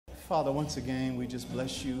Father, once again, we just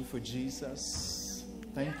bless you for Jesus.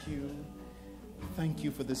 Thank you. Thank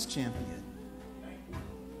you for this champion.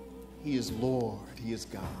 He is Lord. He is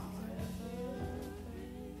God.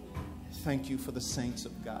 Thank you for the saints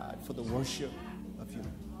of God, for the worship of your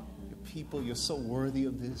people. You're so worthy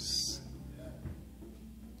of this.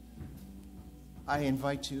 I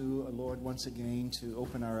invite you, Lord, once again to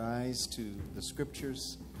open our eyes to the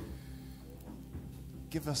scriptures.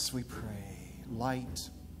 Give us, we pray, light.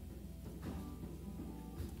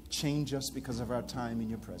 Change us because of our time in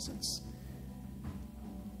your presence.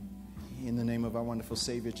 In the name of our wonderful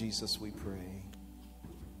Savior, Jesus, we pray.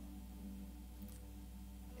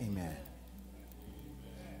 Amen.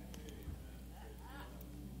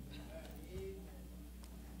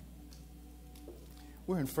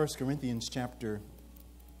 We're in 1 Corinthians chapter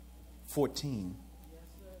 14.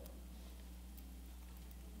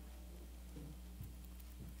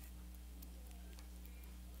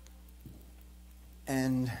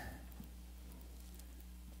 And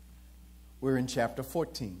we're in chapter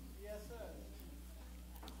 14. Yes,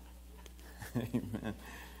 sir. Amen.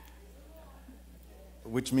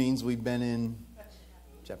 Which means we've been in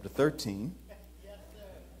chapter 13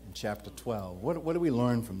 and chapter 12. What do we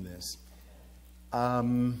learn from this?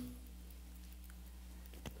 One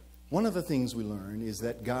of the things we learn is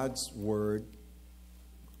that God's Word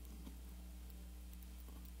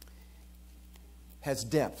has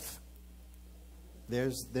depth.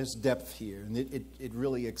 There's depth here, and it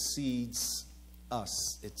really exceeds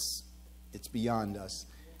us. It's beyond us.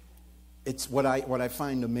 It's what I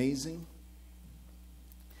find amazing.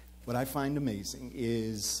 What I find amazing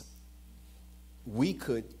is we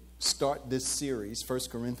could start this series, 1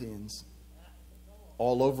 Corinthians,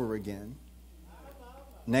 all over again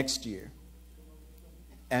next year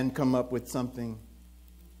and come up with something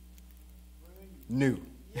new.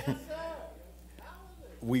 Yes, sir.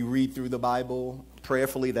 We read through the Bible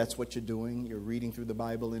prayerfully. That's what you're doing. You're reading through the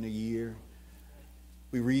Bible in a year.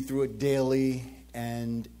 We read through it daily,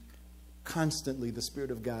 and constantly the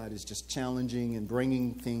Spirit of God is just challenging and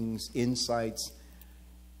bringing things, insights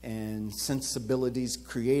and sensibilities,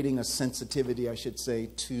 creating a sensitivity, I should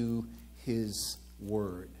say, to His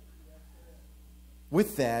Word.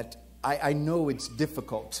 With that, I know it's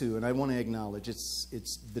difficult too, and I want to acknowledge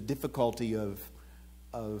it's the difficulty of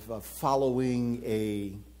following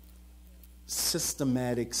a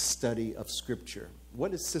systematic study of Scripture.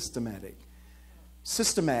 What is systematic?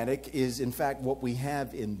 Systematic is, in fact, what we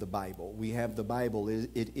have in the Bible. We have the Bible.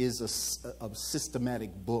 It is a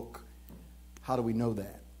systematic book. How do we know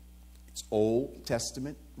that? It's Old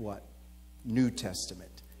Testament, what? New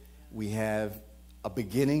Testament. We have a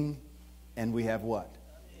beginning, and we have what?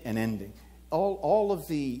 An ending. All of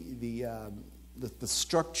the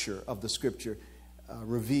structure of the Scripture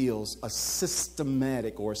reveals a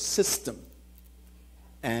systematic or system.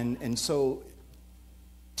 And so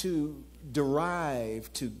to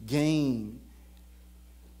derive, to gain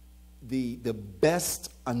the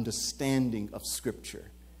best understanding of Scripture,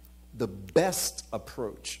 the best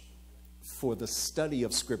approach for the study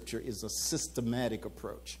of Scripture is a systematic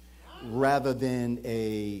approach rather than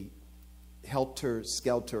a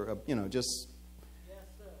helter-skelter, just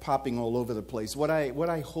popping all over the place. What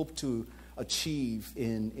I hope to achieve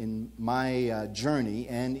in my journey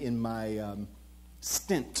and in my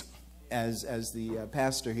stint as the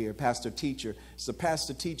pastor here, pastor-teacher. As a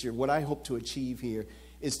pastor-teacher, what I hope to achieve here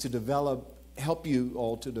is to help you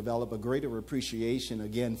all to develop a greater appreciation,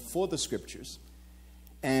 again, for the Scriptures.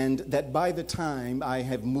 And that by the time I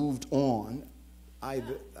have moved on,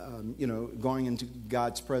 going into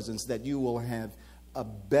God's presence, that you will have a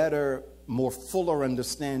better, more fuller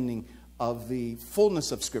understanding of the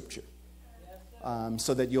fullness of Scripture,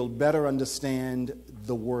 so that you'll better understand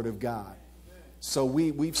the Word of God. So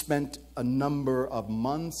we've spent a number of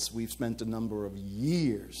months, we've spent a number of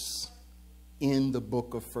years in the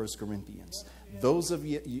book of 1 Corinthians. Those of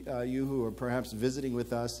you who are perhaps visiting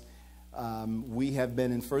with us, we have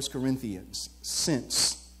been in 1 Corinthians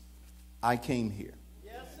since I came here.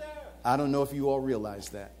 Yes, sir. I don't know if you all realize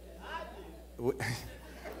that. I do.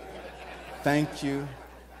 Thank you,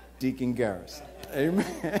 Deacon Garrison. Amen.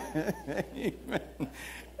 Amen.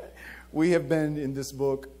 We have been in this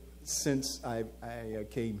book since I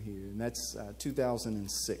came here, and that's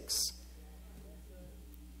 2006.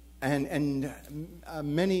 And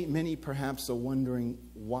many perhaps are wondering,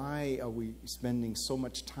 why are we spending so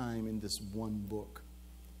much time in this one book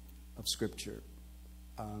of Scripture?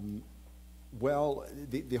 Well,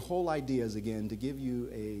 the whole idea is, again, to give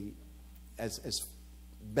you as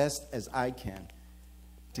best as I can,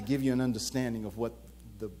 to give you an understanding of what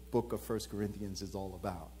the book of 1 Corinthians is all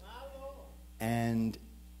about. And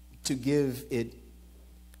to give it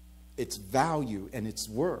its value and its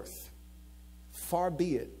worth, far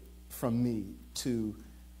be it from me to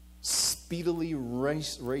speedily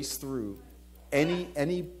race through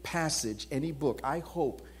any passage, any book. I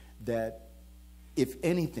hope that if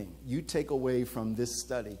anything you take away from this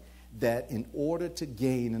study, that in order to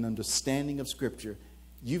gain an understanding of Scripture,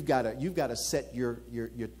 you've got to set your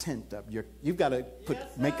tent up. You've got to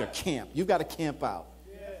make a camp. You've got to camp out.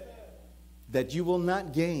 That you will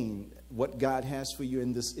not gain what God has for you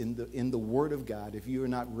in the Word of God if you are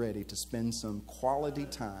not ready to spend some quality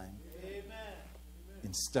time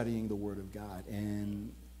in studying the Word of God.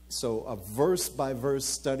 And so a verse by verse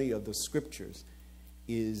study of the Scriptures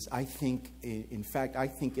is, I think, in fact, I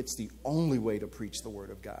think it's the only way to preach the Word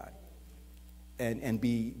of God and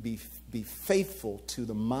be faithful to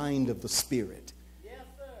the mind of the Spirit. Yes,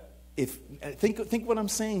 sir. Think what I'm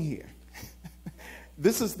saying here.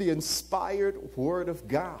 This is the inspired Word of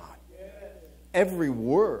God. Every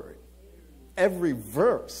word, every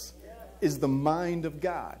verse is the mind of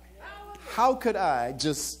God. How could I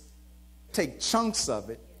just take chunks of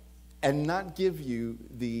it and not give you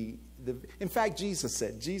the in fact, Jesus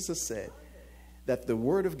said that the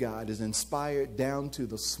Word of God is inspired down to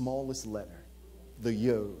the smallest letter, the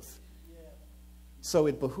yod. So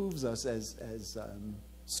it behooves us as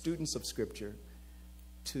students of Scripture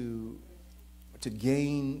to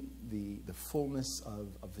gain the fullness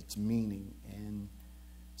of its meaning. And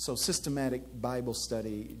so systematic Bible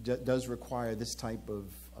study does require this type of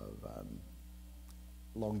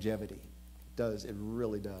longevity. It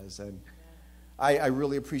really does. And I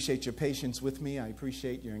really appreciate your patience with me. I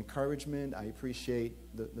appreciate your encouragement. I appreciate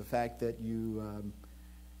the fact that you,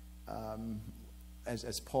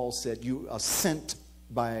 as Paul said, you are sent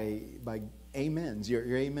by amens,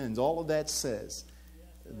 your amens. All of that says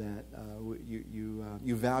that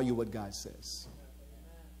you value what God says.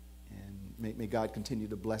 And may God continue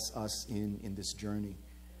to bless us in this journey.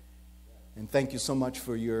 And thank you so much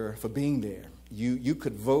for being there. You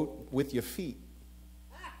could vote with your feet.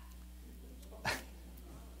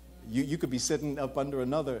 You could be sitting up in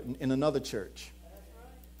another church.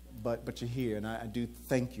 But you're here, and I do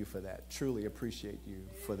thank you for that. Truly appreciate you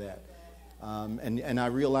for that. And I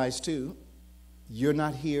realize too, you're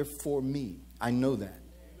not here for me. I know that.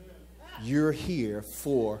 You're here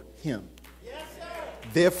for Him.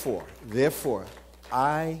 Therefore,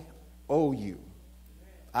 I owe you.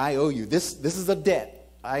 I owe you. This is a debt.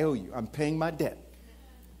 I owe you. I'm paying my debt.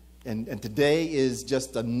 And today is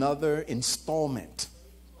just another installment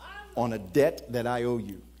on a debt that I owe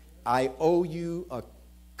you. I owe you a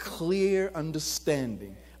clear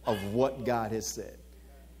understanding of what God has said.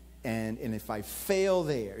 And if I fail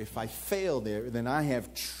there, then I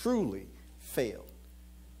have truly failed.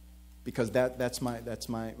 Because that's my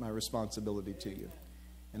responsibility to you.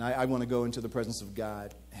 And I want to go into the presence of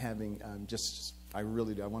God having I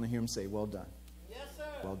really do. I want to hear Him say, "Well done." Yes, sir.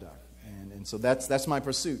 Well done. And so that's my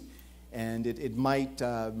pursuit. And it might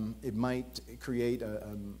create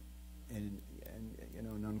an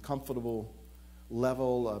uncomfortable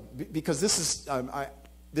level because this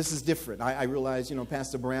is different. I realize,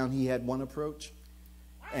 Pastor Brown, he had one approach,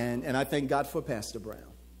 and I thank God for Pastor Brown.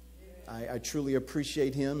 I truly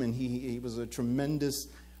appreciate him, and he was a tremendous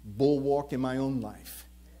bulwark in my own life.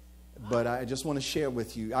 But I just want to share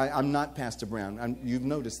with you, I'm not Pastor Brown. You've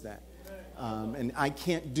noticed that. And I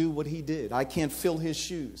can't do what he did. I can't fill his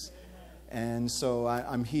shoes. And so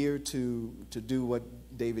I'm here to do what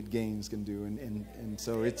David Gaines can do. And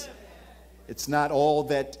so it's not all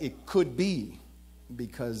that it could be,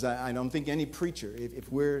 because I don't think any preacher,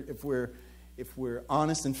 if we're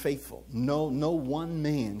honest and faithful, no one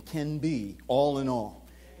man can be all in all.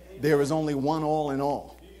 There is only one all in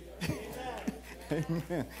all.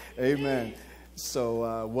 Amen. Amen.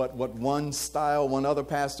 So what one style, one other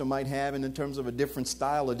pastor might have in terms of a different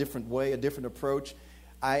style, a different way, a different approach,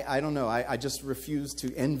 I don't know. I just refuse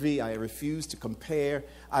to envy. I refuse to compare.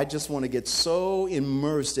 I just want to get so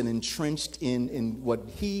immersed and entrenched in what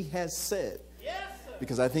he has said. Yes, sir.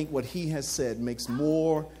 Because I think what he has said makes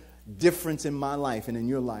more difference in my life and in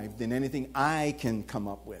your life than anything I can come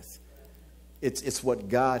up with. It's what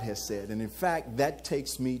God has said. And in fact, that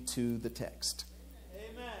takes me to the text.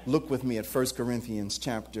 Amen. Look with me at 1 Corinthians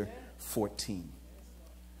chapter 14.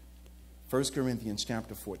 1 Corinthians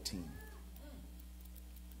chapter 14.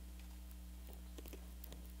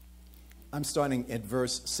 I'm starting at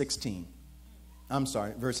verse 16. I'm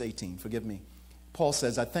sorry, verse 18. Forgive me. Paul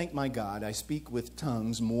says, I thank my God, I speak with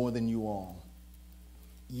tongues more than you all.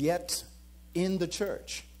 Yet in the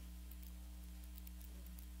church,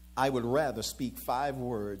 I would rather speak 5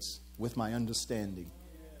 words with my understanding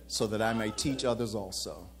so that I may teach others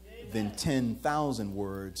also. than 10,000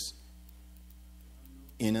 words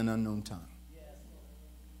in an unknown tongue.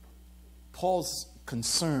 Paul's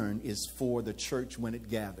concern is for the church when it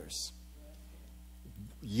gathers.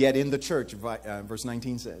 Yet in the church, verse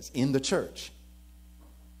 19 says, in the church.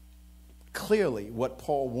 Clearly, what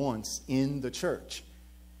Paul wants in the church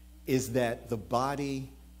is that the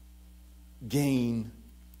body gain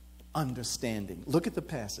understanding. Look at the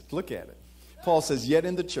passage. Look at it. Paul says, yet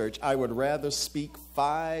in the church, I would rather speak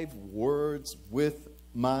 5 words with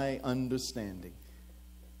my understanding,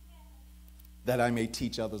 that I may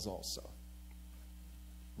teach others also,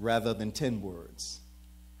 rather than 10 words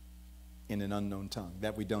in an unknown tongue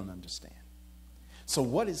that we don't understand. So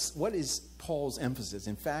what is Paul's emphasis?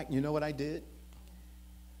 In fact, you know what I did?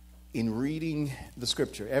 In reading the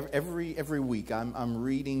scripture, every week I'm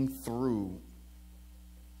reading through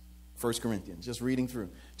 1 Corinthians, just reading through,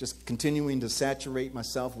 just continuing to saturate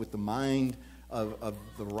myself with the mind of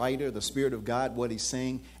the writer, the Spirit of God, what he's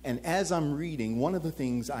saying. And as I'm reading, one of the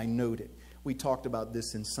things I noted, we talked about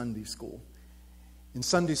this in Sunday school. In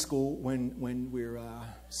Sunday school, when we're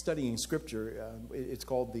studying Scripture, it's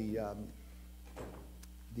called the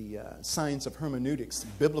science of hermeneutics,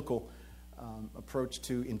 biblical approach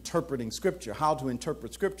to interpreting Scripture, how to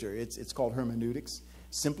interpret Scripture. It's called hermeneutics.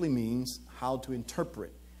 Simply means how to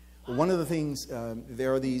interpret. Well, one of the things,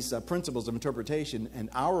 there are these principles of interpretation, and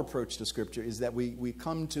our approach to Scripture is that we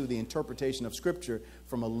come to the interpretation of Scripture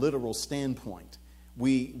from a literal standpoint.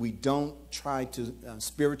 We don't try to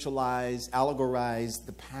spiritualize, allegorize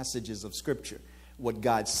the passages of Scripture. What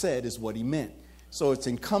God said is what he meant. So it's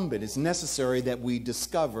incumbent, it's necessary that we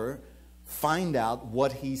discover, find out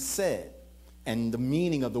what he said and the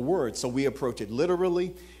meaning of the word. So we approach it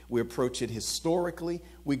literally, we approach it historically,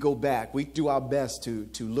 we go back, we do our best to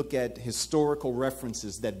look at historical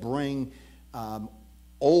references that bring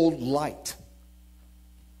old light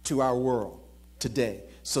to our world today.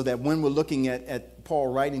 So that when we're looking at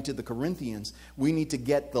Paul writing to the Corinthians, we need to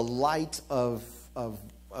get the light of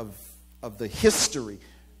the history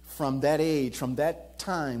from that age, from that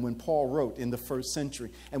time when Paul wrote in the first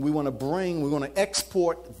century. And we want to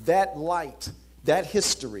export that light, that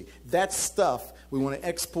history, that stuff. We want to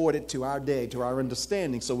export it to our day, to our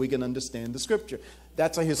understanding, so we can understand the Scripture.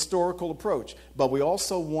 That's a historical approach. But we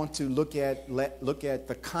also want to look at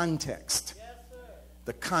the context. Yes, sir.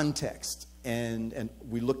 The context. And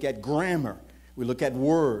we look at grammar, we look at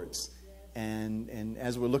words, and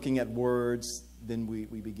as we're looking at words, then we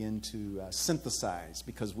begin to synthesize,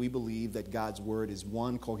 because we believe that God's word is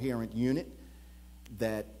one coherent unit,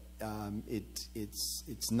 that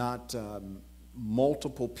it's not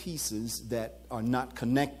multiple pieces that are not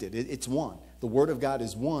connected. It's one. The word of God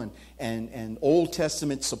is one, and Old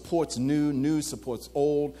Testament supports new, new supports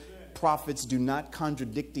old. Prophets do not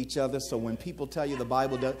contradict each other. So when people tell you the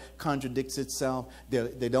Bible contradicts itself, they're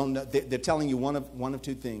telling you one of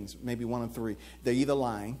two things, maybe one of three. They're either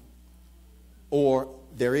lying, or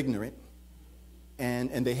they're ignorant,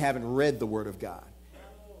 and they haven't read the Word of God,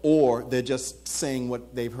 or they're just saying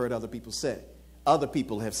what they've heard other people say. Other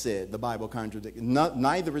people have said the Bible contradicts.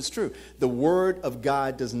 Neither is true. The Word of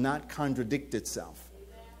God does not contradict itself.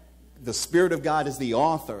 The Spirit of God is the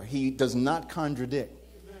author. He does not contradict.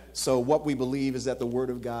 So what we believe is that the Word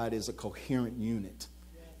of God is a coherent unit.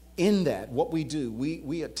 In that, what we do,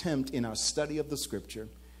 we attempt in our study of the Scripture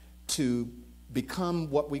to become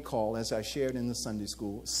what we call, as I shared in the Sunday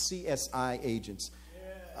school, CSI agents.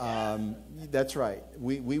 That's right.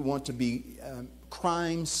 We want to be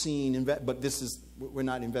crime scene, but we're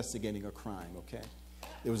not investigating a crime, okay?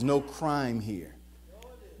 There was no crime here.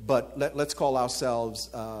 But let's call ourselves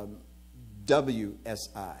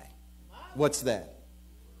WSI. What's that?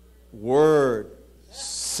 Word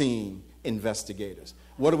scene investigators.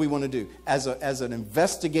 What do we want to do? As an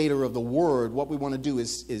investigator of the word, what we want to do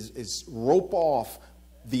is rope off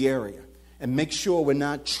the area and make sure we're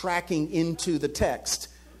not tracking into the text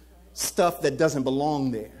stuff that doesn't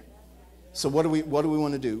belong there. So what do we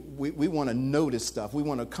want to do? We want to notice stuff. We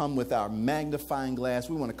want to come with our magnifying glass.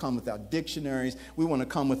 We want to come with our dictionaries. We want to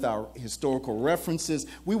come with our historical references.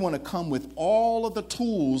 We want to come with all of the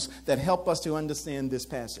tools that help us to understand this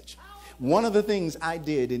passage. One of the things I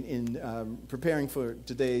did in preparing for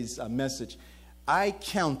today's message, I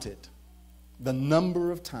counted the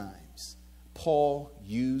number of times Paul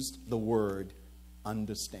used the word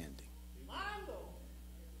understanding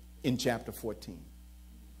in chapter 14.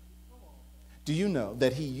 Do you know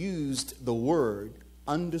that he used the word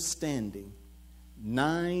understanding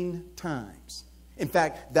 9 times? In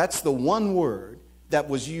fact, that's the one word that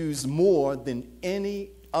was used more than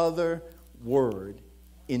any other word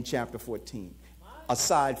in chapter 14,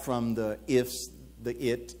 aside from the ifs, the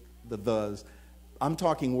it, the thes. I'm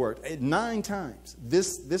talking word. 9 times.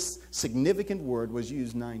 This significant word was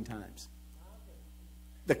used 9 times.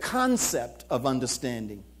 The concept of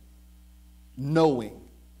understanding, knowing,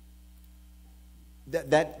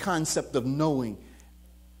 that concept of knowing,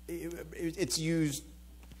 it's used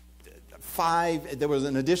 5, there was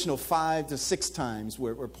an additional 5 to 6 times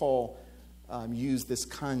where Paul used this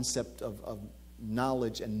concept of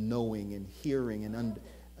knowledge and knowing and hearing and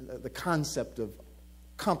the concept of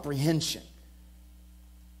comprehension.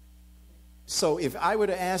 So if I were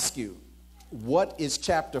to ask you, what is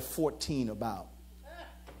chapter 14 about?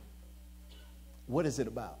 What is it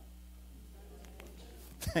about?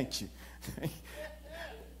 Thank you.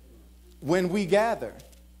 When we gather,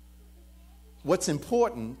 what's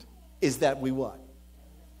important is that we what?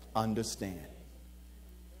 Understand.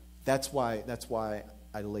 That's why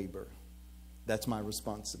I labor. That's my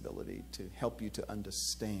responsibility, to help you to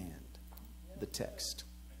understand the text.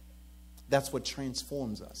 That's what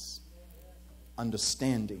transforms us.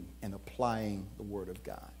 Understanding and applying the Word of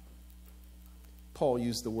God. Paul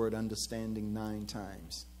used the word understanding 9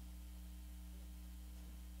 times.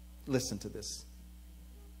 Listen to this.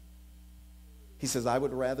 He says, I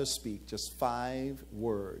would rather speak just 5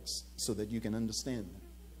 words so that you can understand them.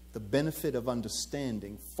 The benefit of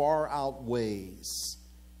understanding far outweighs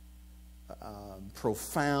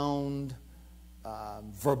profound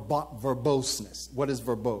verboseness. What is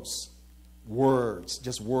verbose? Words,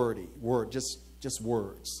 just wordy, just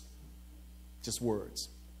words. Just words.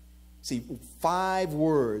 See, 5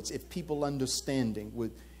 words, if people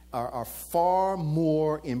understanding, are far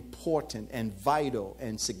more important and vital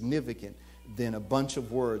and significant than a bunch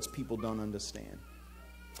of words people don't understand.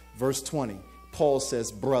 Verse 20, Paul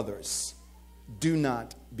says, brothers, do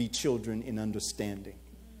not be children in understanding.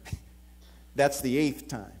 That's the 8th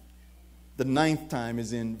time. The 9th time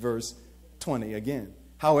is in verse 20 again.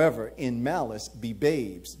 However, in malice, be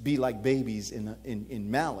babes. Be like babies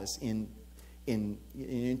in malice,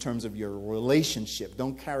 in terms of your relationship.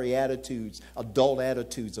 Don't carry attitudes, adult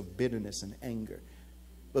attitudes of bitterness and anger.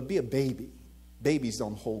 But be a baby. Babies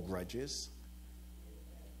don't hold grudges.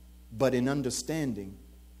 But in understanding,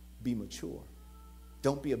 be mature.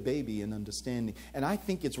 Don't be a baby in understanding. And I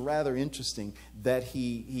think it's rather interesting that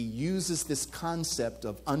he uses this concept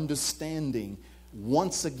of understanding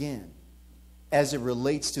once again as it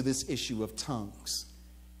relates to this issue of tongues.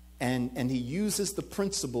 And he uses the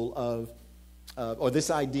principle of, or this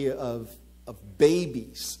idea of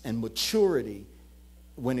babies and maturity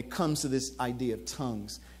when it comes to this idea of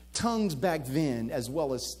tongues. Tongues back then, as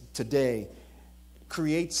well as today,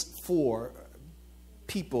 creates for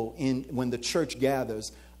people when the church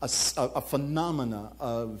gathers a phenomena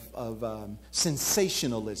of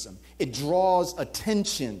sensationalism. It draws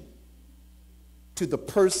attention to the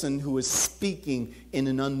person who is speaking in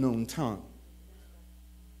an unknown tongue.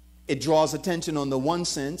 It draws attention on the one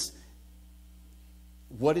sense.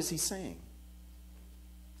 What is he saying?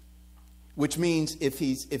 Which means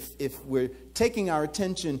if we're taking our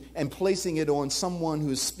attention and placing it on someone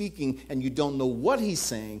who's speaking and you don't know what he's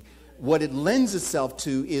saying, what it lends itself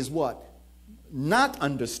to is what? Not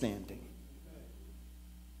understanding.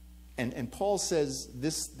 And Paul says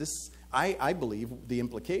this I believe the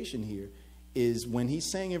implication here is when he's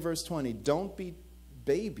saying in verse 20, don't be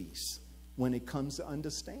babies when it comes to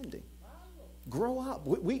understanding. Grow up.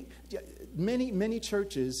 Many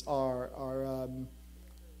churches are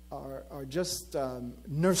just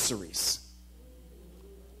nurseries.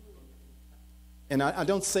 And I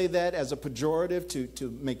don't say that as a pejorative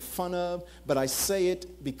to make fun of, but I say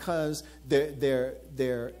it because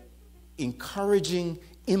they're encouraging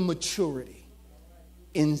immaturity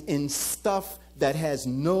in stuff that has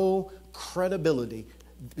no credibility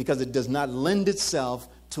because it does not lend itself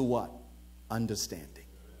to what? Understanding.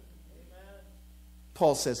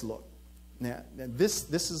 Paul says, look, now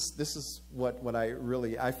this is what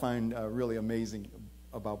I find really amazing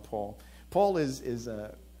about Paul. Paul is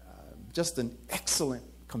just an excellent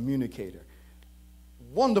communicator,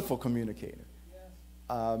 wonderful communicator.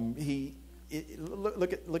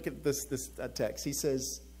 Look at this text. He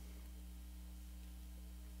says,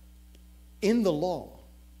 in the law,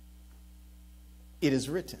 it is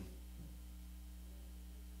written,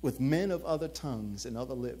 with men of other tongues and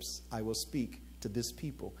other lips, I will speak to this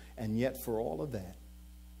people, and yet for all of that,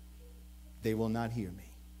 they will not hear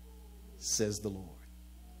me, says the Lord.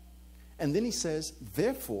 And then he says,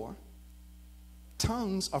 therefore,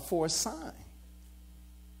 tongues are for a sign,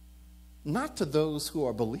 not to those who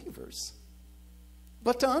are believers,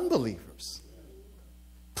 but to unbelievers.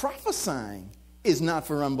 Prophesying is not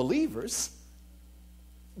for unbelievers,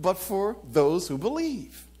 but for those who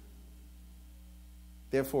believe.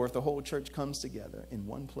 Therefore, if the whole church comes together in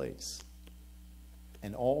one place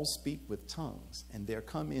and all speak with tongues, and there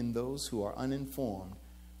come in those who are uninformed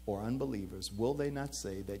or unbelievers, will they not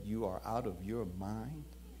say that you are out of your mind?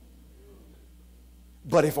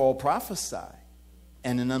 But if all prophesy,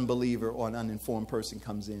 and an unbeliever or an uninformed person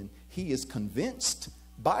comes in, he is convinced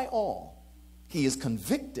by all. He is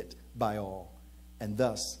convicted by all. And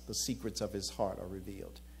thus the secrets of his heart are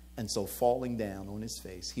revealed. And so falling down on his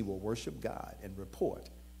face, he will worship God and report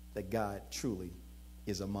that God truly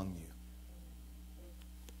is among you.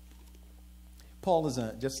 Paul is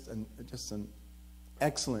just an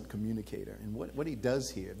excellent communicator. And what he does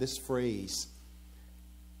here, this phrase,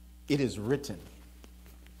 "it is written,"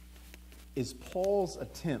 is Paul's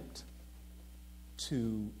attempt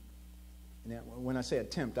to, now when I say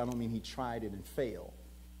attempt, I don't mean he tried it and failed,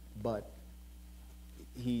 but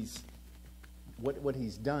what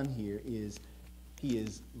he's done here is he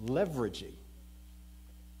is leveraging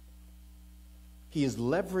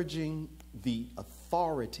the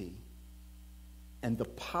authority and the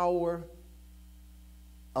power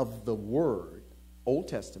of the word. Old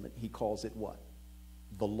Testament, he calls it what?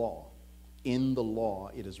 The law. In the law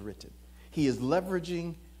it is written. He is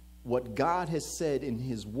leveraging what God has said in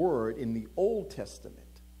his word in the Old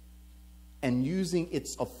Testament and using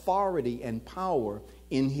its authority and power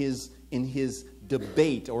in his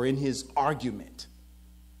debate or in his argument.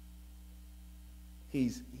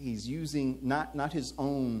 He's using not his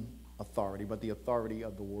own authority, but the authority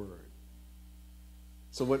of the word.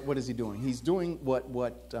 So what is he doing? He's doing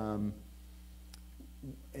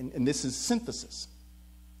and this is synthesis.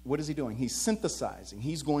 What is he doing? He's synthesizing.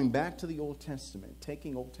 He's going back to the Old Testament,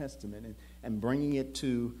 taking Old Testament and bringing it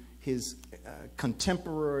to his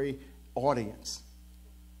contemporary audience.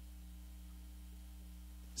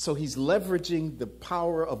 So he's leveraging the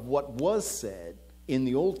power of what was said in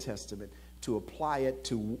the Old Testament to apply it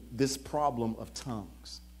to this problem of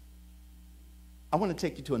tongues. I want to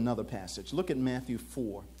take you to another passage. Look at Matthew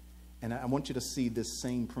 4, and I want you to see this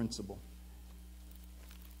same principle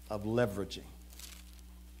of leveraging.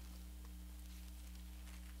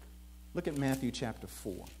 Look at Matthew chapter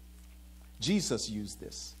 4. Jesus used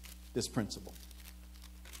this principle.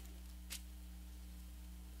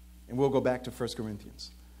 And we'll go back to 1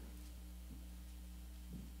 Corinthians.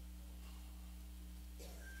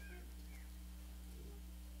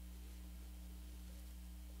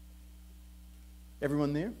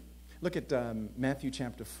 Everyone there? Look at Matthew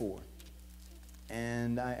chapter 4.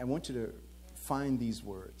 And I want you to find these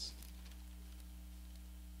words.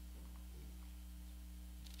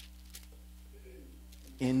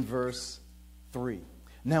 In verse 3.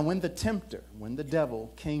 Now when the tempter, when the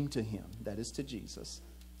devil came to him, that is to Jesus,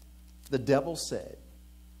 the devil said,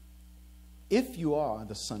 "If you are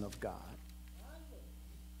the Son of God,"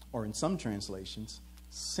 or in some translations,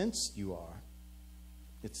 "since you are,"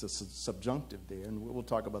 it's a subjunctive there, and we'll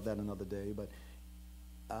talk about that another day, but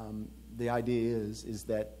the idea is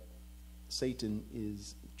that Satan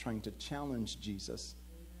is trying to challenge Jesus,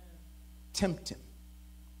 tempt him.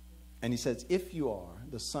 And he says, "If you are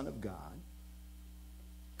the Son of God,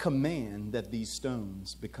 command that these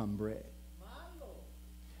stones become bread."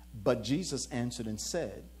 But Jesus answered and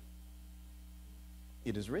said,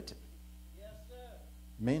 "It is written,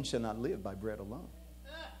 man shall not live by bread alone,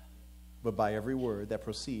 but by every word that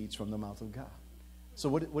proceeds from the mouth of God." So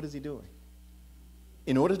what is he doing?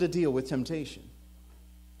 In order to deal with temptation,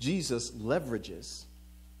 Jesus leverages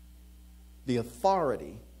the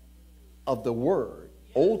authority of the word,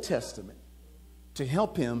 Old Testament, to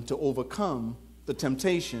help him to overcome the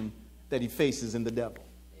temptation that he faces in the devil.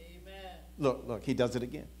 Amen. Look, he does it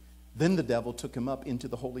again. Then the devil took him up into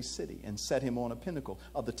the holy city and set him on a pinnacle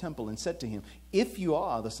of the temple and said to him, "If you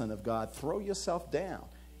are the Son of God, throw yourself down."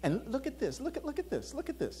 And look at this. Look at this. Look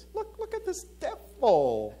at this. Look at this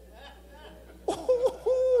devil.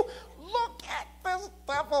 Look at this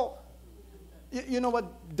devil. You know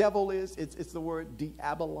what devil is? It's the word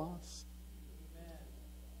diabolos.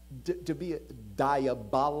 To be a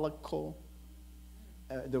diabolical.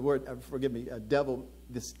 The word, forgive me, devil,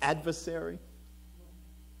 this adversary.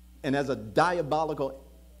 And as a diabolical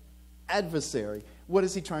adversary, what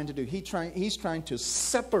is he trying to do? He's trying to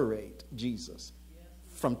separate Jesus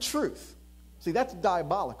from truth. See, that's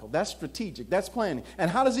diabolical. That's strategic. That's planning.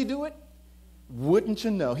 And how does he do it? Wouldn't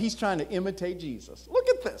you know? He's trying to imitate Jesus. Look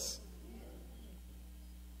at this.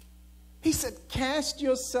 He said, "Cast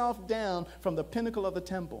yourself down from the pinnacle of the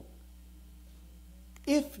temple.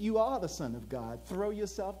 If you are the Son of God, throw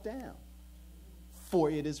yourself down.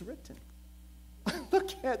 For it is written."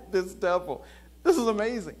 Look at this devil. This is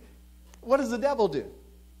amazing. What does the devil do?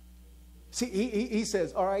 See, he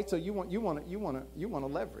says, all right, so you want to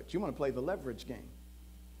leverage. You want to play the leverage game.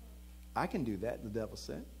 I can do that, the devil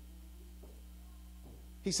said.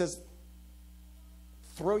 He says,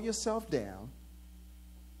 throw yourself down,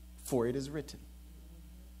 for it is written.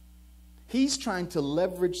 He's trying to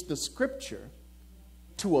leverage the scripture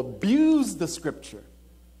to abuse the scripture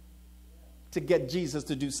to get Jesus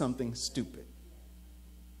to do something stupid.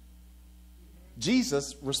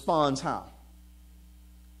 Jesus responds how?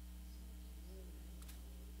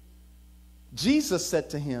 Jesus said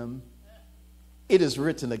to him, it is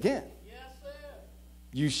written again,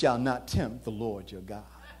 you shall not tempt the Lord your God.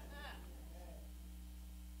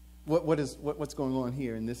 What's going on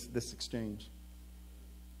here in this exchange?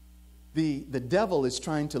 The devil is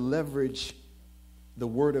trying to leverage the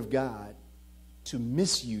word of God to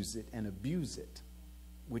misuse it and abuse it,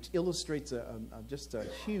 which illustrates just a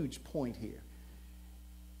huge point here.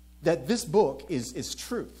 That this book is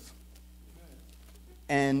truth.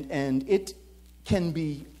 And it can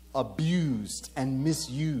be abused and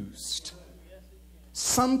misused.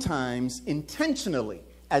 Sometimes intentionally,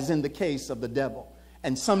 as in the case of the devil,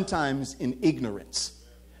 and sometimes in ignorance.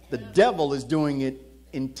 The devil is doing it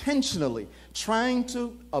intentionally, trying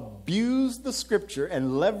to abuse the scripture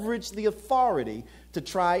and leverage the authority to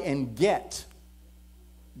try and get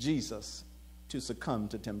Jesus to succumb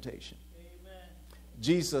to temptation. Amen.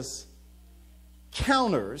 Jesus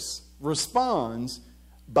responds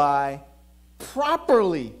by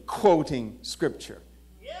properly quoting scripture.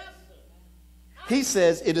 He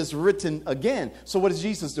says it is written again. So what is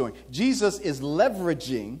Jesus doing? Jesus is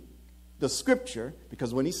leveraging the scripture,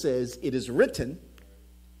 because when he says it is written,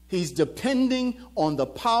 he's depending on the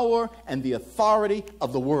power and the authority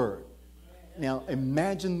of the word. Now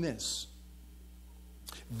imagine this.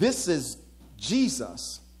 This is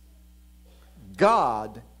Jesus,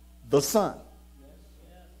 God the Son,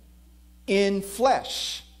 in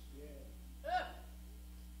flesh.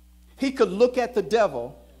 He could look at the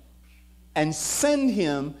devil and send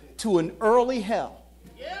him to an early hell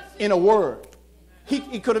in a word.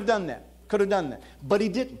 He could have done that. But he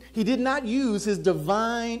didn't. He did not use his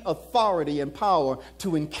divine authority and power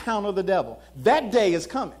to encounter the devil. That day is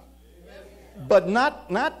coming. But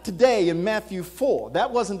not today in Matthew 4. That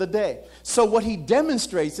wasn't the day. So what he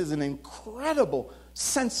demonstrates is an incredible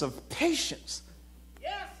sense of patience.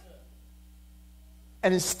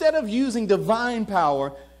 And instead of using divine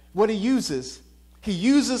power, what he uses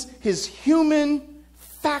his human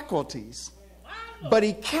faculties, but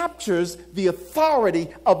he captures the authority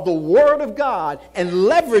of the Word of God and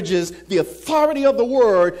leverages the authority of the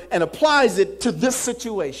Word and applies it to this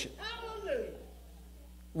situation.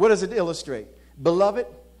 What does it illustrate? Beloved,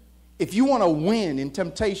 if you want to win in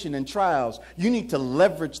temptation and trials, you need to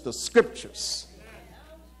leverage the Scriptures.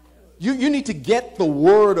 You need to get the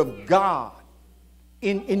Word of God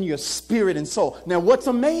in your spirit and soul. Now, what's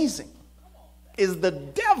amazing is the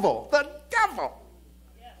devil.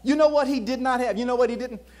 You know what he did not have? You know what he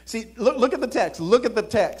didn't? See, look at the text. Look at the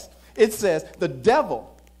text. It says, the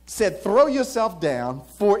devil said, throw yourself down,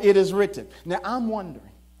 for it is written. Now, I'm wondering,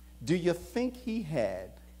 do you think he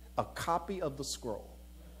had a copy of the scroll?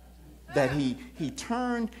 That he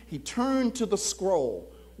turned to the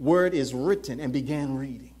scroll where it is written and began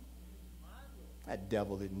reading. That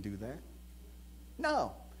devil didn't do that.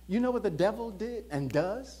 No. You know what the devil did and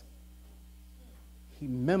does? He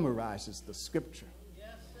memorizes the scripture. Yes,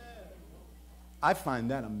 sir. I find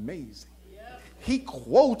that amazing. Yes. He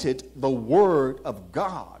quoted the word of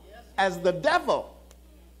God as the devil.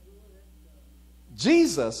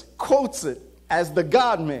 Jesus quotes it as the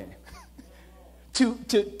God-man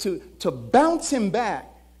to bounce him back,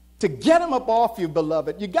 to get him up off you,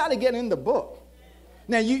 beloved. You got to get in the book.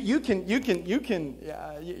 Now you can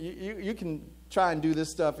try and do this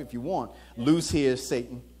stuff if you want. Loose here,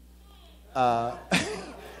 Satan.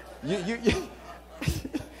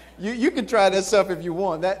 You can try that stuff if you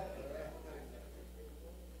want. That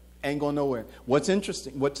ain't going nowhere. What's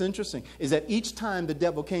interesting is that each time the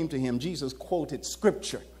devil came to him, Jesus quoted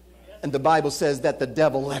scripture. And the Bible says that the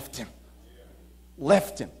devil left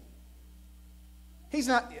him. He's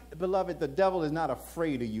not, beloved, the devil is not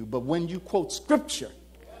afraid of you. But when you quote scripture,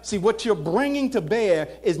 see, what you're bringing to bear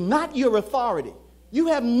is not your authority. You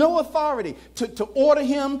have no authority to order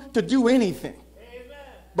him to do anything. Amen.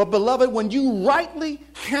 But beloved, when you rightly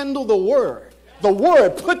handle the word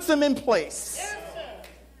puts him in place. Yes,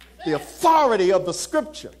 the authority of the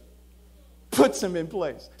scripture puts him in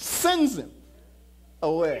place, sends him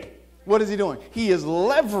away. What is he doing? He is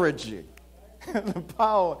leveraging the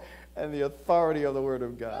power and the authority of the word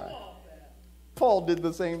of God. Paul did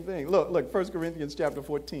the same thing. Look, 1 Corinthians chapter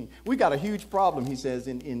 14. We got a huge problem, he says,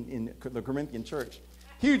 in the Corinthian church.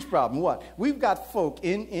 Huge problem. What? We've got folk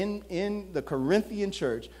in the Corinthian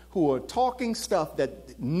church who are talking stuff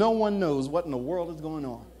that no one knows what in the world is going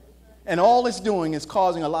on. And all it's doing is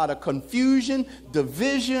causing a lot of confusion,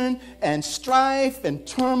 division, and strife and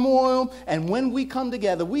turmoil. And when we come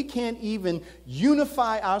together, we can't even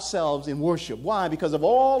unify ourselves in worship. Why? Because of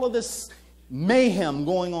all of this mayhem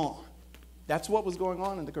going on. That's what was going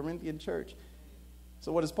on in the Corinthian church.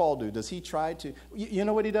 So what does Paul do? Does he try to, you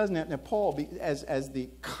know what he does now? Now Paul, as the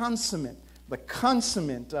consummate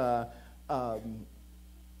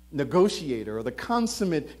negotiator or the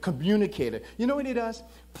consummate communicator, you know what he does?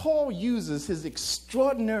 Paul uses his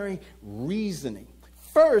extraordinary reasoning.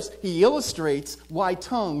 First, he illustrates why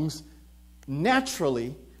tongues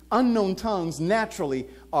naturally, unknown tongues naturally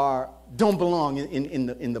don't belong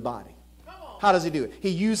in the body. How does he do it? He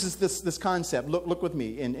uses this concept. Look with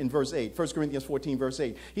me in verse 8, 1 Corinthians 14, verse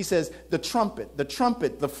 8. He says, the trumpet,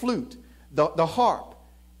 the flute, the harp,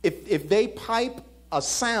 if they pipe a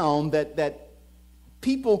sound that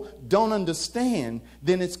people don't understand,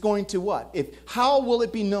 then it's going to what? How will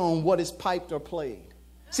it be known what is piped or played?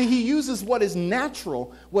 See, he uses what is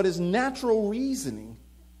natural reasoning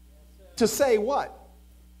to say what?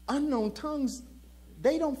 Unknown tongues,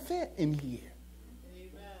 they don't fit in here.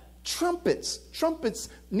 Trumpets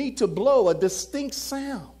need to blow a distinct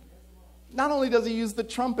sound. Not only does he use the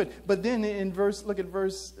trumpet, but then look at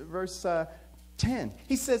verse 10.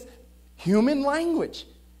 He says, human language.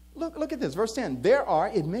 Look at this, verse 10.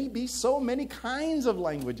 It may be so many kinds of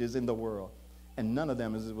languages in the world, and none of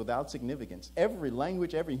them is without significance. Every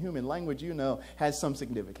language, every human language you know has some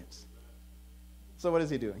significance. So what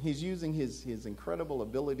is he doing? He's using his incredible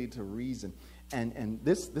ability to reason. And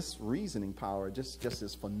this reasoning power just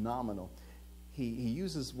is phenomenal. He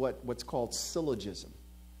uses what's called syllogism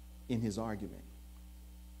in his argument.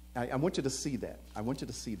 I want you to see that. I want you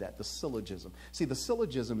to see that, the syllogism. See, the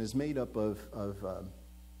syllogism is made up of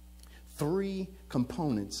three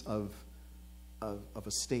components of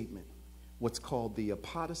a statement. What's called the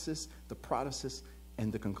apodosis, the protasis,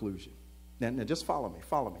 and the conclusion. Now just follow me.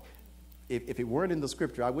 If it weren't in the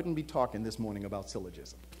scripture, I wouldn't be talking this morning about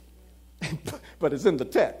syllogism. But it's in the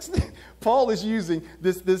text. Paul is using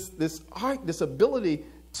this ability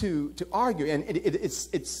to argue, and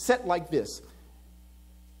it's set like this.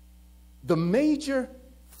 The major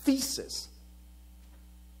thesis,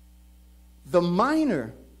 the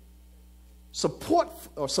minor support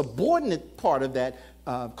or subordinate part of that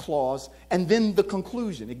clause, and then the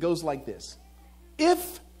conclusion. It goes like this.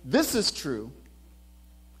 If this is true,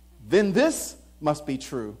 then this must be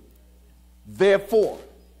true. Therefore.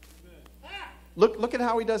 Look at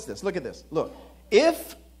how he does this. Look at this. Look.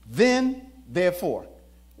 If, then, therefore.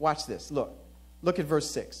 Watch this. Look at verse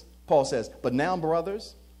 6. Paul says, but now,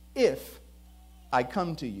 brothers, if I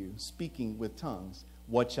come to you speaking with tongues,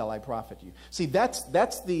 what shall I profit you? See, that's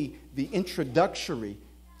the introductory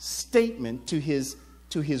statement to his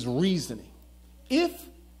reasoning. If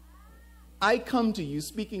I come to you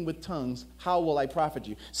speaking with tongues, how will I profit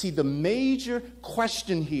you? See, the major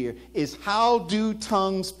question here is, how do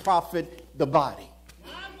tongues profit the body?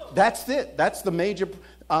 That's it. That's the major.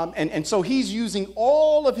 And so he's using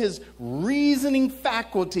all of his reasoning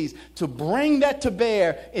faculties to bring that to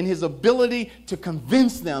bear in his ability to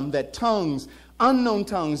convince them that tongues, unknown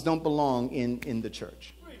tongues, don't belong in the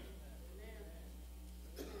church.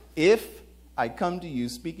 If I come to you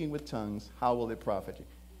speaking with tongues, how will it profit you?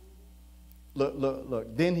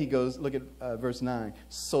 Look. Then he goes, look at verse 9.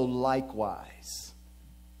 So likewise,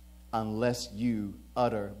 unless you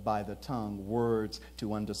utter by the tongue words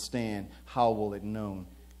to understand, how will it known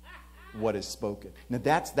what is spoken? Now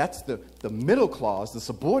that's the middle clause, the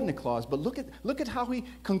subordinate clause, but look at how he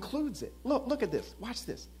concludes it. Look at this. Watch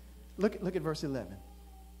this. Look at verse 11.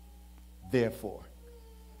 Therefore,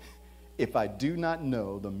 if I do not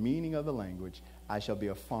know the meaning of the language, I shall be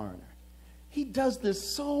a foreigner. He does this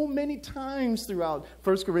so many times throughout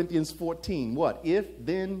 1 Corinthians 14. What? If,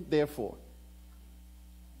 then, therefore.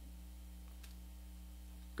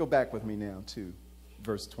 Go back with me now to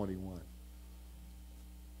verse 21.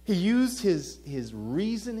 He used his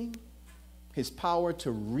reasoning, his power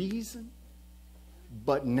to reason,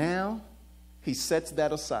 but now he sets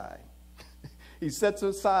that aside. He sets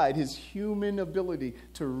aside his human ability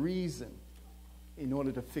to reason in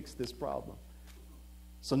order to fix this problem.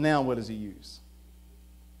 So now what does he use?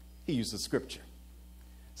 He uses scripture.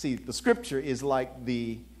 See, the scripture is like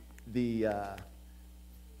the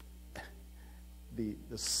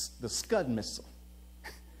Scud missile.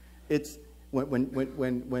 It's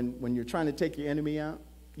when you're trying to take your enemy out,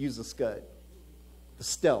 use a Scud.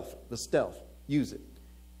 The stealth. Use it.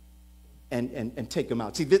 And take them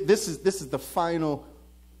out. See, this is the final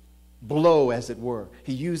blow, as it were.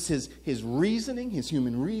 He used his reasoning, his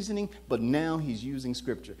human reasoning, but now he's using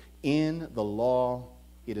Scripture. In the law,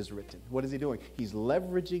 it is written. What is he doing? He's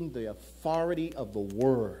leveraging the authority of the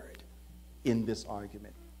Word in this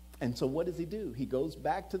argument. And so what does he do? He goes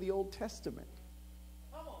back to the Old Testament.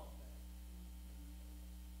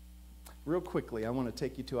 Real quickly, I want to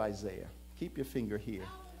take you to Isaiah. Keep your finger here.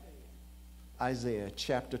 Isaiah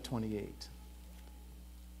chapter 28.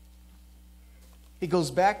 He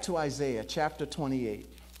goes back to Isaiah chapter 28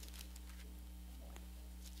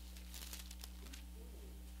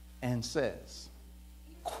 and says,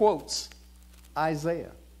 quotes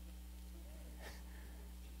Isaiah,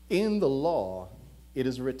 in the law it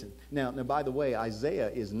is written. Now, by the way, Isaiah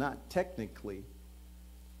is not technically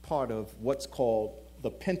part of what's called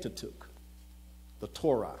the Pentateuch, the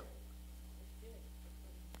Torah.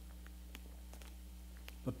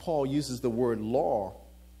 But Paul uses the word law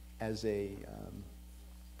as a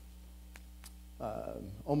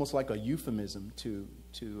almost like a euphemism to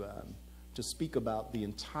speak about the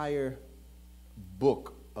entire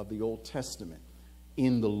book of the Old Testament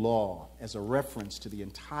in the law, as a reference to the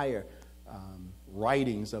entire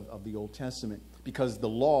writings of the Old Testament, because the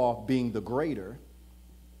law being the greater,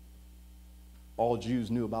 all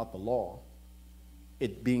Jews knew about the law,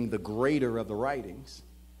 it being the greater of the writings.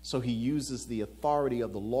 So he uses the authority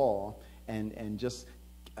of the law and just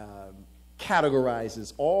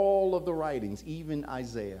categorizes all of the writings, even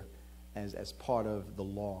Isaiah, as part of the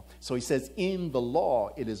law. So he says, in the law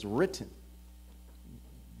it is written,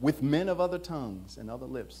 with men of other tongues and other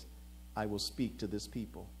lips I will speak to this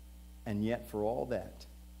people, and yet for all that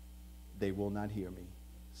they will not hear me,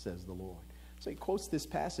 says the Lord. So he quotes this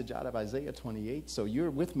passage out of Isaiah 28. So you're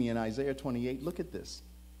with me in Isaiah 28. Look at this.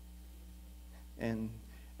 And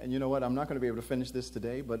you know what? I'm not going to be able to finish this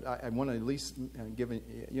today, but I want to at least give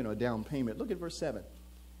a down payment. Look at verse 7.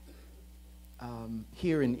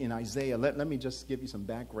 Here in Isaiah, let me just give you some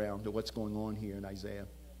background to what's going on here in Isaiah.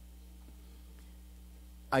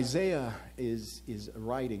 Isaiah is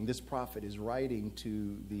writing, this prophet is writing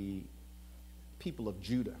to the people of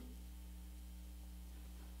Judah,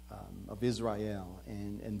 of Israel,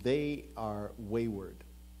 and they are wayward.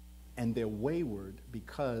 And they're wayward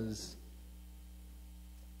because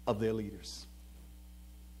of their leaders.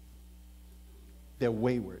 They're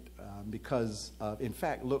wayward because of, in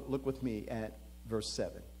fact, look with me at verse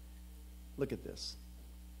 7. Look at this.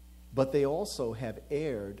 But they also have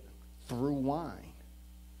erred through wine,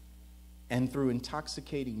 and through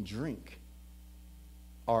intoxicating drink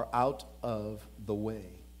are out of the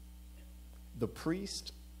way. The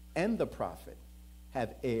priest and the prophet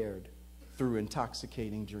have erred through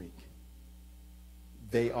intoxicating drink.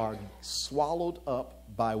 They are swallowed up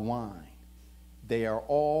by wine. They are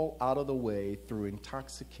all out of the way through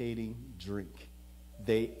intoxicating drink.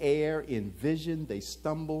 They err in vision. They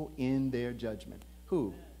stumble in their judgment.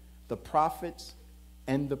 Who? The prophets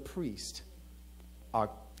and the priest are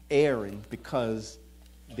erring because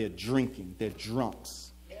they're drinking. They're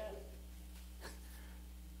drunks.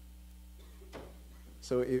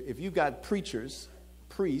 So if you got preachers,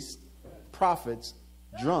 priests, prophets,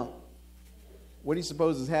 drunk, what do you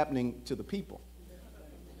suppose is happening to the people?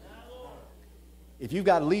 If you've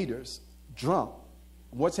got leaders drunk,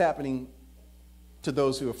 what's happening to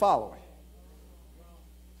those who are following?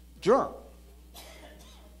 Drunk.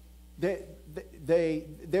 There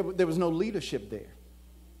was no leadership there.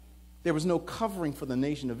 There was no covering for the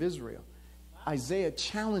nation of Israel. Isaiah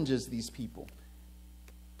challenges these people,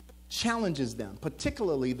 challenges them,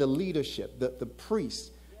 particularly the leadership, the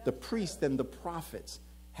priests and the prophets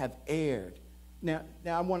have erred. Now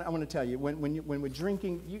I want to tell you, when we're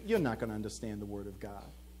drinking, you're not going to understand the Word of God.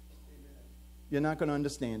 You're not going to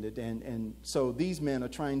understand it. And so these men are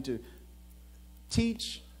trying to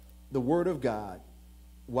teach the Word of God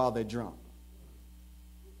while they're drunk.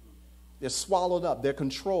 They're swallowed up. They're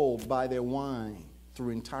controlled by their wine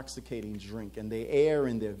through intoxicating drink. And they err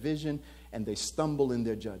in their vision and they stumble in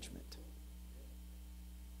their judgment.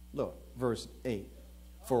 Look, verse 8.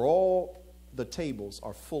 For all the tables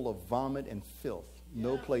are full of vomit and filth.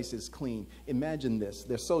 No place is clean. Imagine this.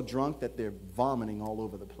 They're so drunk that they're vomiting all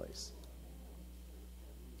over the place.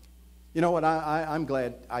 You know what? I'm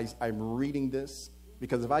glad I'm reading this,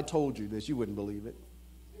 because if I told you this, you wouldn't believe it.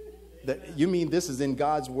 That, you mean this is in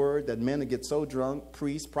God's word, that men get so drunk,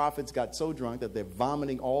 priests, prophets got so drunk that they're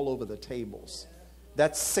vomiting all over the tables.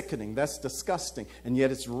 That's sickening. That's disgusting. And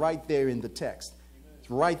yet it's right there in the text. It's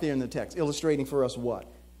right there in the text, illustrating for us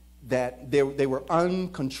what? that they were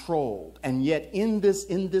uncontrolled. And yet in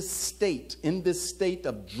this state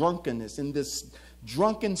of drunkenness, in this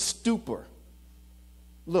drunken stupor,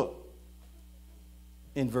 look,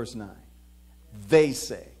 in verse 9, they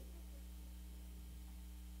say,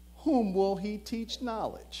 whom will he teach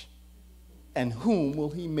knowledge? And whom will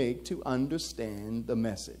he make to understand the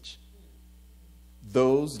message?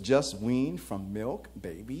 Those just weaned from milk,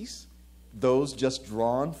 babies, those just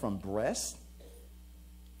drawn from breast?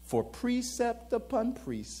 For precept upon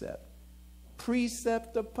precept,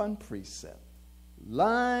 precept upon precept,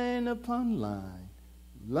 line upon line,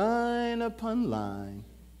 line upon line,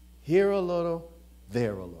 here a little,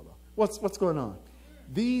 there a little. What's going on?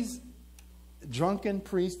 These drunken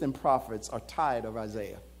priests and prophets are tired of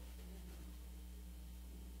Isaiah.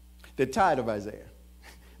 They're tired of Isaiah.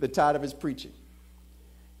 They're tired of his preaching.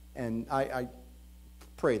 And I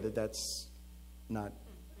pray that that's not...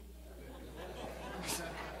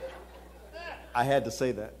 I had to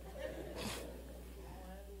say that.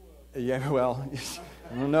 Yeah, well,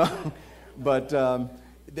 I don't know. But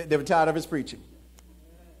they were tired of his preaching.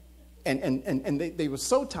 And they were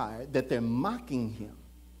so tired that they're mocking him.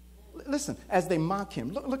 Listen, as they mock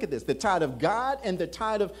him, look at this. They're tired of God and they're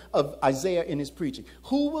tired of Isaiah in his preaching.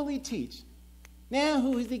 Who will he teach? Now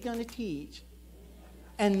who is he going to teach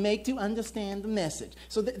and make to understand the message?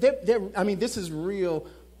 So this is real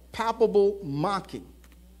palpable mocking.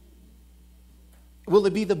 Will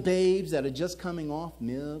it be the babes that are just coming off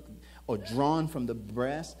milk or drawn from the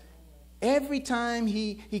breast? Every time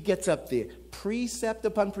he gets up there, precept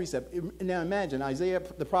upon precept. Now imagine Isaiah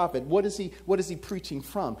the prophet, what is he preaching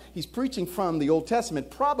from? He's preaching from the Old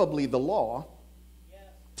Testament, probably the law,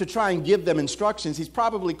 to try and give them instructions. He's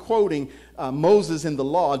probably quoting Moses in the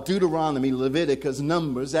law, Deuteronomy, Leviticus,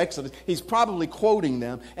 Numbers, Exodus. He's probably quoting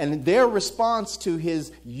them. And their response to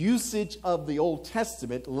his usage of the Old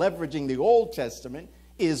Testament, leveraging the Old Testament,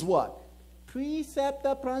 is what? Precept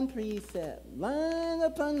upon precept, line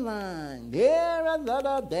upon line,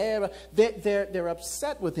 there. They're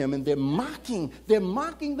upset with him and they're mocking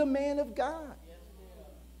the man of God.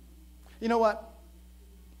 You know what?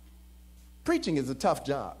 Preaching is a tough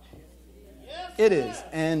job. It is.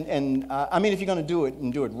 And I mean, if you're going to do it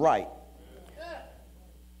and do it right.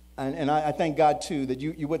 And I thank God, too, that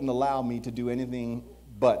you wouldn't allow me to do anything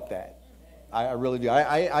but that. I really do.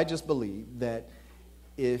 I just believe that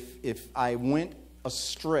if I went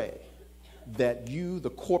astray, that you, the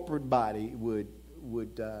corporate body, would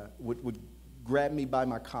grab me by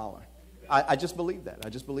my collar. I just believe that. I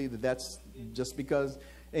just believe that that's just because,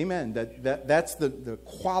 amen, that's the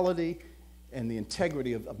quality and the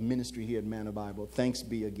integrity of ministry here at Manna Bible. Thanks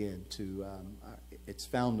be again to its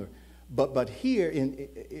founder. But here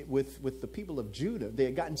with the people of Judah, they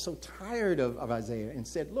had gotten so tired of Isaiah and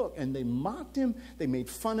said, look, and they mocked him, they made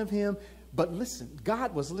fun of him. But listen,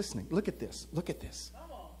 God was listening. Look at this. Look at this.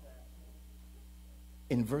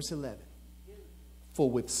 In verse 11, for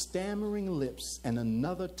with stammering lips and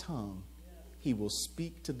another tongue, he will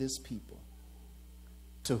speak to this people,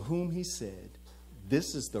 to whom he said,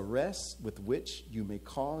 this is the rest with which you may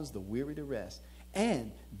cause the weary to rest.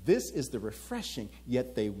 And this is the refreshing,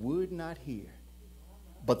 yet they would not hear.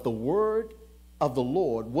 But the word of the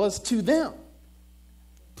Lord was to them,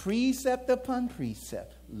 precept upon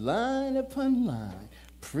precept, line upon line,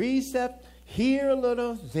 precept, here a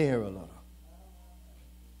little, there a little.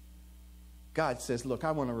 God says, look,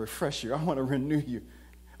 I want to refresh you. I want to renew you.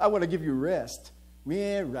 I want to give you rest.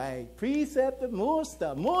 Yeah, right. Precept, more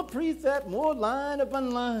stuff, more precept, more line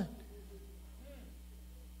upon line.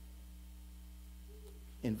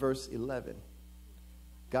 In verse 11,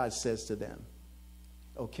 God says to them,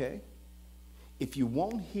 okay, if you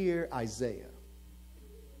won't hear Isaiah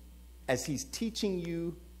as he's teaching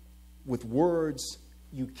you with words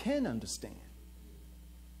you can understand.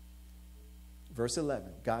 Verse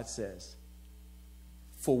 11, God says,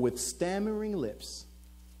 for with stammering lips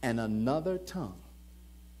and another tongue,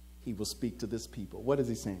 he will speak to this people. What is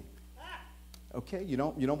he saying? Okay, you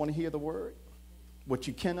don't want to hear the word? What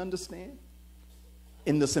you can understand?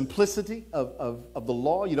 In the simplicity of the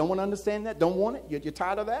law, you don't want to understand that? Don't want it? You're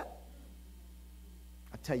tired of that?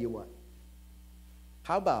 I tell you what.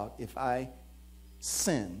 How about if I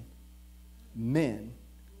send men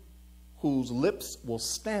whose lips will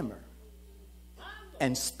stammer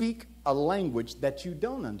and speak a language that you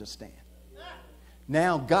don't understand?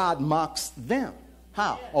 Now God mocks them.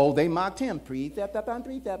 How? Oh, they mocked him. Precept upon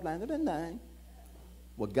precept, line upon line.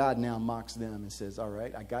 Well, God now mocks them and says, all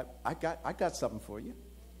right, I got something for you.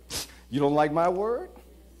 You don't like my word?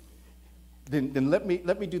 Then let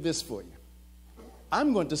me do this for you.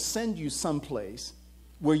 I'm going to send you someplace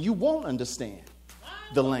where you won't understand.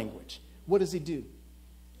 the language. What does he do?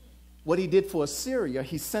 What he did for Assyria,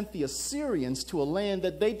 he sent the Assyrians to a land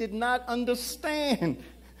that they did not understand.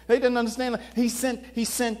 They didn't understand. He sent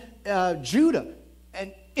Judah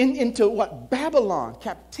and into what? Babylon,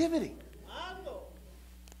 captivity.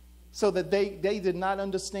 So that they did not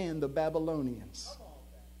understand the Babylonians.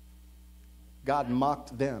 God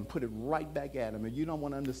mocked them, put it right back at them. If you don't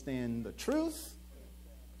want to understand the truth,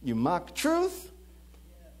 you mock truth,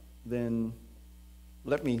 then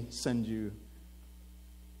let me send you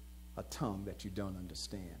a tongue that you don't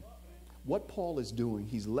understand. What Paul is doing,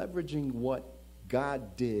 he's leveraging what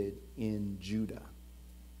God did in Judah.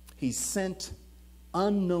 He sent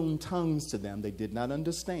unknown tongues to them they did not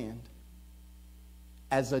understand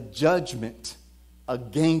as a judgment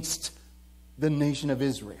against the nation of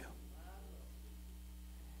Israel.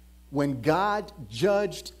 When God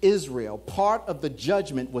judged Israel, part of the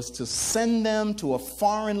judgment was to send them to a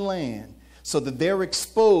foreign land so that they're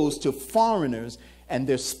exposed to foreigners and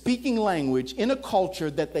they're speaking language in a culture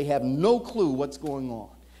that they have no clue what's going on.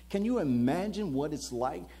 Can you imagine what it's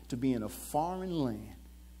like to be in a foreign land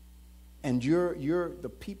and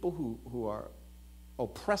the people who are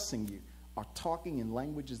oppressing you are talking in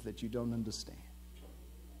languages that you don't understand?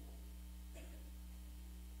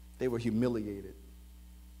 They were humiliated,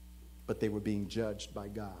 but they were being judged by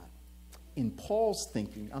God. In Paul's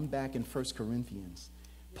thinking, I'm back in 1 Corinthians.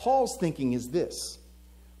 Paul's thinking is this.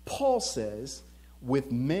 Paul says,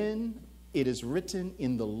 with men it is written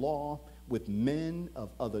in the law, with men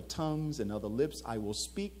of other tongues and other lips I will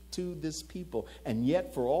speak to this people, and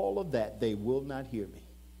yet for all of that they will not hear me.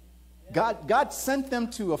 God sent them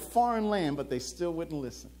to a foreign land, but they still wouldn't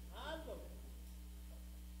listen.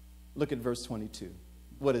 Look at verse 22.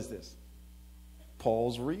 What is this?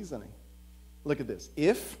 Paul's reasoning. Look at this.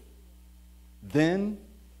 If, then,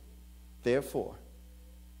 therefore.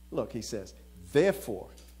 Look, he says, therefore,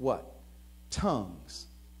 what? Tongues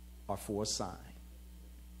are for a sign,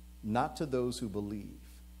 not to those who believe,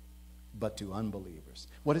 but to unbelievers.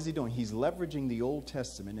 What is he doing? He's leveraging the Old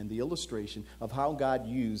Testament and the illustration of how God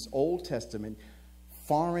used Old Testament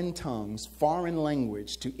foreign tongues, foreign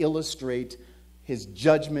language to illustrate his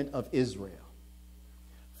judgment of Israel.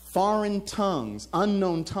 Foreign tongues,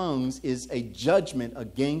 unknown tongues, is a judgment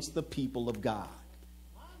against the people of God.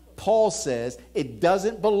 Paul says it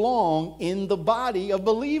doesn't belong in the body of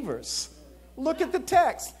believers. Look at the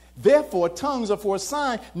text. Therefore, tongues are for a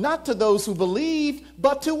sign, not to those who believe,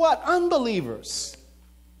 but to what? Unbelievers.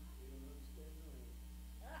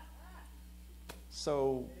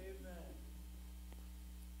 So,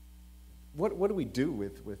 what do we do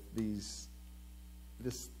with this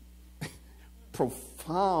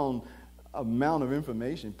profound amount of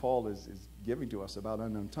information Paul is giving to us about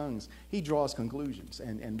unknown tongues? He draws conclusions,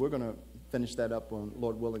 and we're going to finish that up, on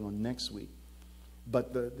Lord willing, on next week.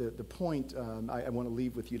 But the point I want to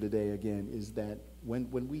leave with you today again is that when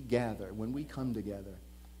we gather, when we come together,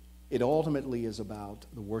 it ultimately is about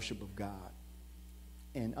the worship of God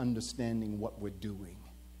and understanding what we're doing,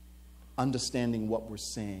 understanding what we're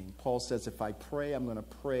saying. Paul says, if I pray, I'm going to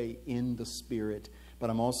pray in the Spirit, but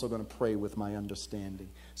I'm also going to pray with my understanding.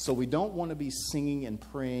 So we don't want to be singing and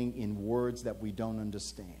praying in words that we don't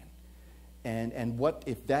understand. And what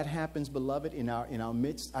if that happens, beloved, in our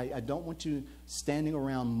midst? I don't want you standing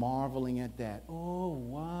around marveling at that. Oh,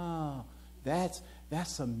 wow, that's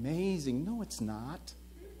amazing. No, it's not.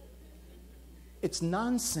 It's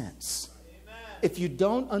nonsense. Amen. If you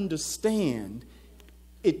don't understand,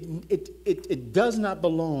 it does not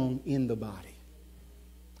belong in the body.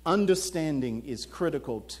 Understanding is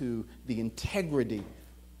critical to the integrity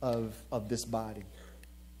of this body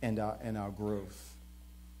and our growth.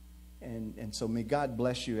 And so may God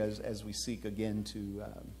bless you as we seek again to